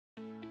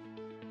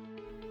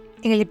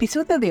En el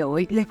episodio de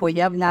hoy les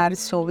voy a hablar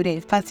sobre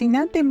el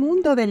fascinante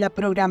mundo de la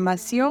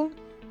programación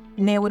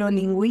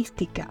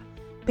neurolingüística,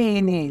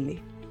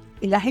 PNL,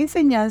 y las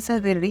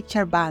enseñanzas de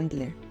Richard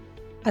Bandler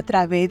a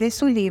través de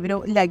su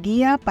libro La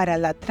Guía para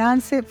la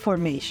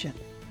TRANCE-formation.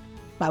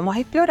 Vamos a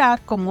explorar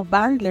cómo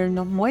Bandler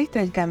nos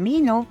muestra el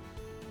camino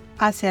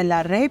hacia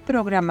la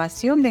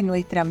reprogramación de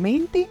nuestra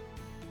mente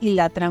y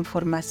la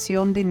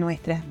transformación de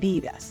nuestras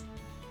vidas.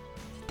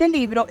 Este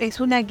libro es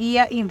una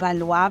guía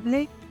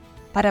invaluable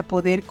para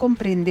poder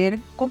comprender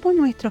cómo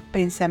nuestros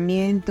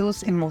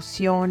pensamientos,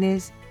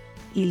 emociones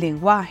y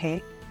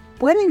lenguaje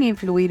pueden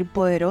influir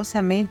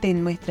poderosamente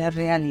en nuestra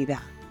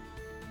realidad.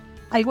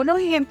 Algunos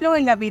ejemplos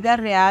en la vida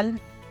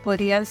real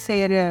podrían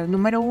ser,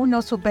 número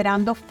 1,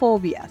 superando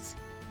fobias.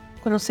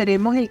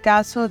 Conoceremos el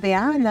caso de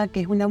Ana, que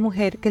es una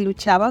mujer que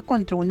luchaba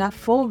contra una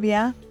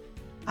fobia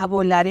a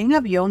volar en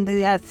avión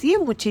desde hacía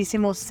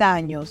muchísimos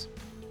años.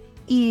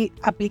 Y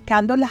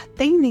aplicando las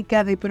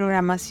técnicas de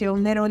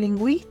programación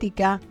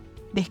neurolingüística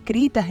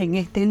descritas en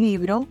este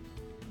libro,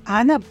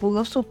 Ana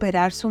pudo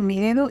superar su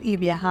miedo y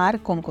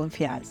viajar con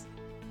confianza.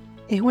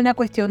 Es una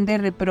cuestión de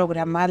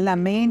reprogramar la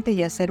mente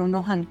y hacer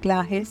unos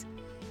anclajes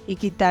y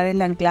quitar el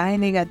anclaje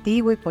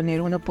negativo y poner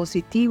uno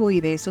positivo,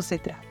 y de eso se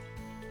trata,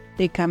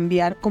 de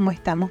cambiar cómo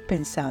estamos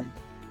pensando.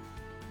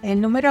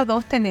 El número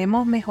 2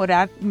 tenemos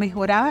mejorar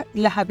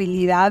las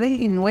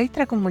habilidades en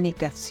nuestra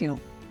comunicación.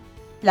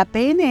 La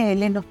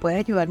PNL nos puede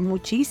ayudar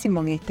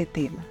muchísimo en este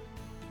tema.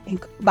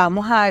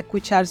 Vamos a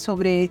escuchar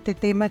sobre este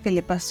tema que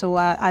le pasó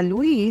a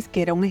Luis,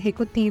 que era un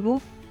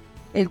ejecutivo,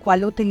 el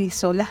cual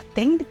utilizó las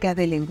técnicas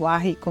de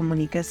lenguaje y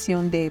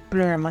comunicación de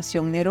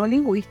programación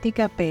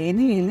neurolingüística,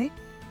 PNL,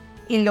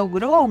 y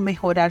logró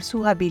mejorar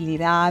sus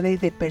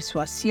habilidades de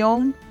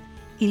persuasión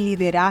y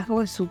liderazgo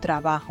en su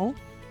trabajo,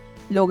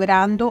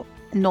 logrando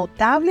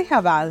notables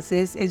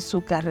avances en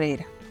su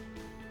carrera.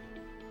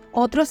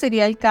 Otro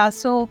sería el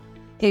caso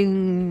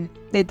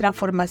de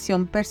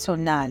transformación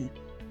personal.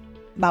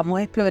 Vamos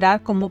a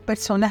explorar cómo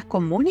personas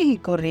comunes y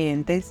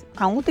corrientes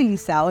han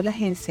utilizado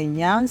las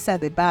enseñanzas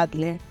de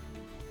Bandler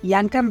y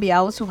han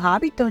cambiado sus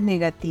hábitos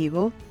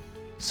negativos,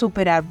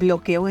 superar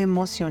bloqueos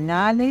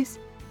emocionales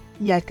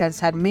y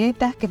alcanzar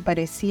metas que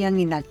parecían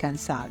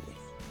inalcanzables.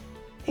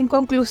 En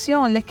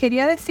conclusión, les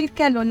quería decir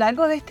que a lo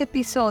largo de este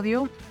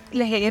episodio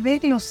les he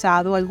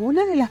desglosado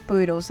algunas de las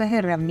poderosas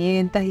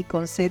herramientas y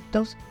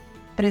conceptos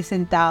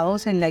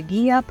presentados en la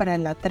Guía para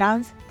la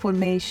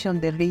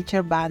Transformation de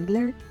Richard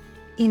Bandler,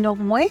 y nos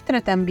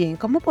muestra también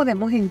cómo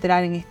podemos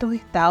entrar en estos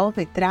estados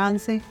de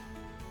trance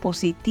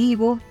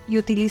positivos y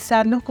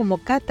utilizarlos como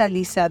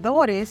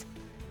catalizadores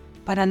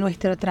para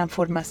nuestra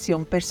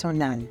transformación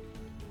personal.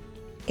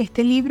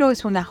 Este libro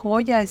es una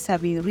joya de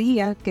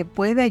sabiduría que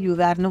puede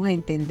ayudarnos a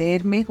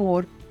entender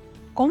mejor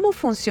cómo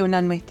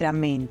funciona nuestra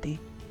mente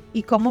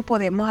y cómo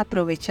podemos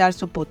aprovechar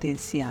su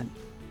potencial,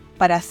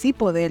 para así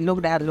poder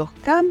lograr los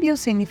cambios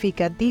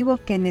significativos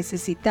que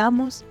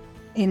necesitamos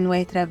en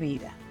nuestra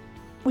vida.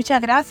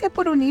 Muchas gracias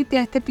por unirte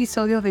a este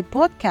episodio de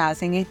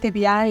podcast en este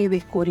viaje de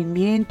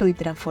descubrimiento y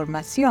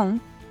transformación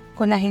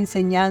con las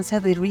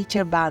enseñanzas de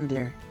Richard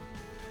Bandler.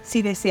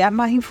 Si deseas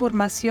más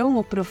información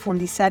o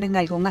profundizar en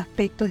algún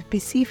aspecto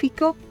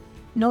específico,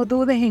 no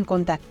dudes en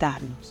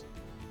contactarnos.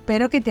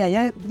 Espero que te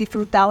haya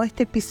disfrutado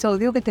este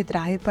episodio que te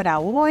traje para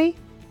hoy.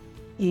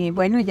 Y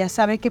bueno, ya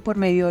sabes que por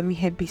medio de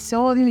mis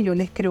episodios yo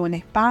les creo un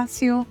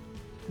espacio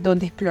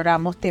donde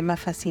exploramos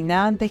temas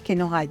fascinantes que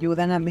nos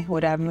ayudan a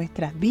mejorar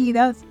nuestras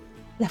vidas.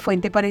 La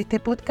fuente para este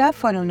podcast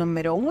fueron,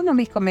 número 1,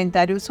 mis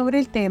comentarios sobre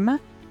el tema,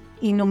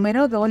 y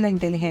número 2, la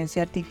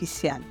inteligencia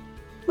artificial.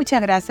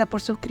 Muchas gracias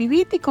por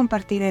suscribirte y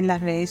compartir en las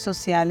redes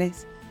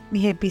sociales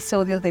mis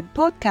episodios de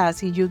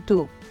podcast y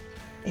YouTube.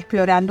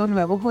 Explorando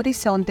nuevos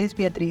horizontes,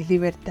 Beatriz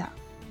Libertad.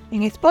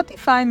 En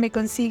Spotify me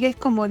consigues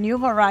como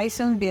New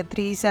Horizons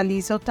Beatriz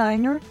Aliso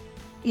Tyner,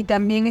 y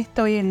también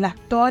estoy en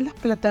todas las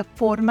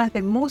plataformas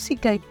de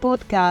música y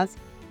podcast,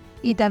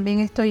 y también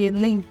estoy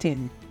en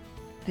LinkedIn.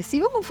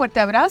 Recibo un fuerte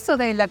abrazo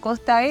desde la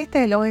costa este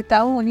de los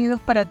Estados Unidos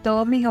para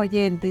todos mis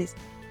oyentes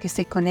que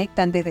se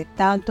conectan desde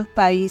tantos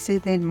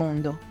países del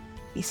mundo.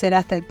 Y será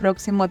hasta el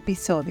próximo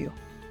episodio.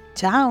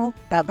 Chao,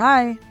 bye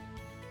bye.